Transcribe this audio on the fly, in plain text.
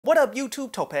What up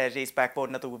YouTube, Topaz Jace back for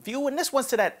another review, and this one's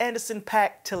to that Anderson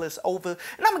 .PAAK Till It's Over,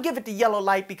 and I'm gonna give it the yellow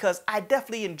light because I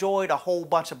definitely enjoyed a whole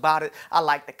bunch about it. I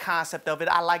like the concept of it,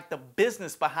 I like the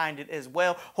business behind it as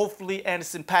well. Hopefully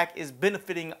Anderson .PAAK is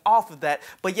benefiting off of that,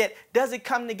 but yet does it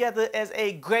come together as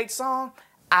a great song?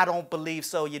 I don't believe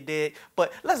so, you did.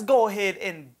 But let's go ahead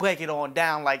and break it on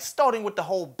down, like starting with the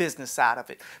whole business side of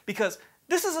it, because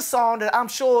this is a song that I'm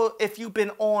sure if you've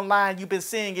been online, you've been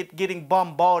seeing it getting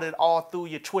bombarded all through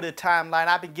your Twitter timeline.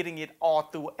 I've been getting it all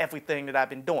through everything that I've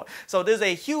been doing. So there's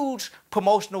a huge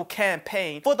promotional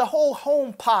campaign for the whole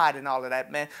home pod and all of that,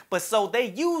 man. But so they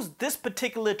used this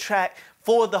particular track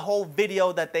for the whole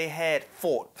video that they had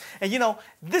for it. And you know,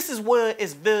 this is where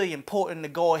it's very important to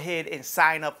go ahead and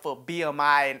sign up for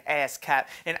BMI and ASCAP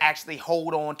and actually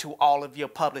hold on to all of your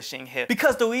publishing here.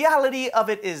 Because the reality of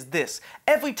it is this: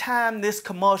 every time this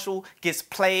commercial gets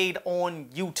played on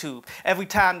YouTube, every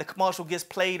time the commercial gets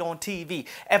played on TV,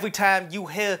 every time you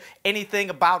hear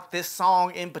anything about this song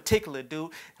in particular,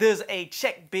 dude, there's a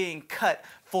check being cut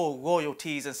for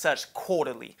royalties and such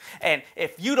quarterly. And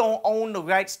if you don't own the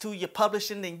rights to your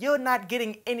publishing, then you're not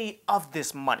getting any of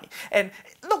this money. And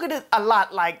look at it a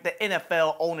lot like the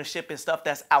NFL ownership and stuff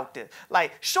that's out there.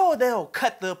 Like, sure, they'll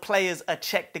cut the players a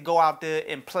check to go out there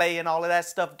and play and all of that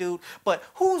stuff, dude, but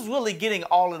who's really getting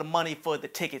all of the money for the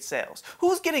ticket sales?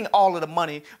 Who's getting all of the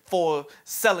money for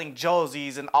selling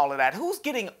jerseys and all of that? Who's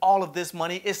getting all of this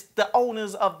money? It's the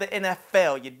owners of the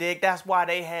NFL, you dig? That's why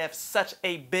they have such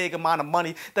a big amount of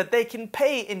money that they can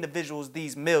pay individuals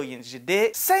these millions, you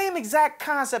dig? Same exact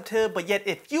concept here, but yet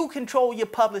if you control your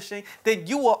publishing, then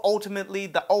you are ultimately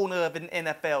the owner of an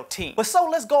NFL team. But so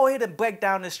let's go ahead and break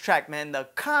down this track, man. The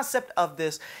concept of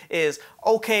this is,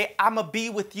 okay, I'ma be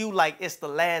with you like it's the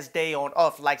last day on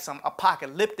earth, like some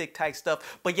apocalyptic type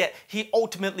stuff, but yet he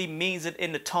ultimately means it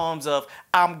in the terms of,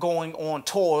 I'm going on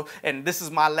tour and this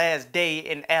is my last day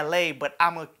in LA, but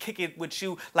I'ma kick it with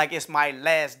you like it's my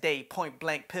last day, point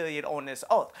blank period, on this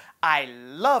earth. I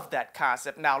love that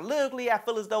concept. Now, lyrically, I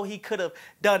feel as though he could have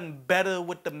done better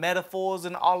with the metaphors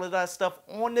and all of that stuff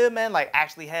on there, man. Like,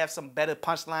 actually have some better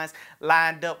punchlines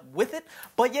lined up with it.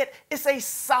 But yet, it's a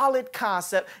solid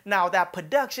concept. Now, that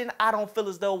production, I don't feel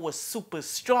as though was super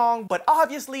strong, but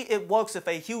obviously it works if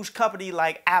a huge company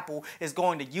like Apple is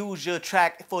going to use your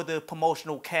track for the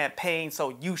promotional campaign,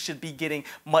 so you should be getting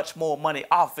much more money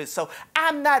off it. So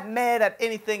I'm not mad at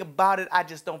anything about it. I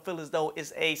just don't feel as though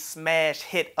it's a smash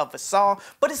hit of a song,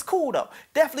 but it's cool though.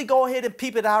 Definitely go ahead and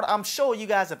peep it out. I'm sure you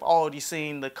guys have already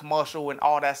seen the commercial and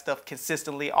all that stuff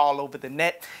consistently all over the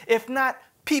net. If not,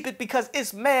 peep it because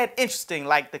it's mad interesting.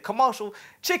 Like, the commercial,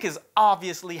 chick is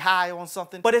obviously high on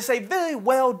something, but it's a very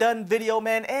well done video,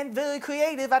 man, and very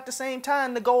creative at the same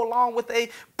time to go along with a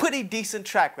pretty decent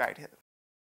track right here.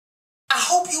 I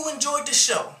hope you enjoyed the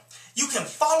show. You can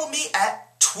follow me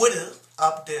at Twitter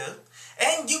up there,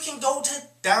 and you can go to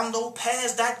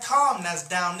downloadpaas.com, that's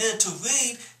down there, to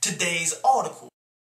read today's article.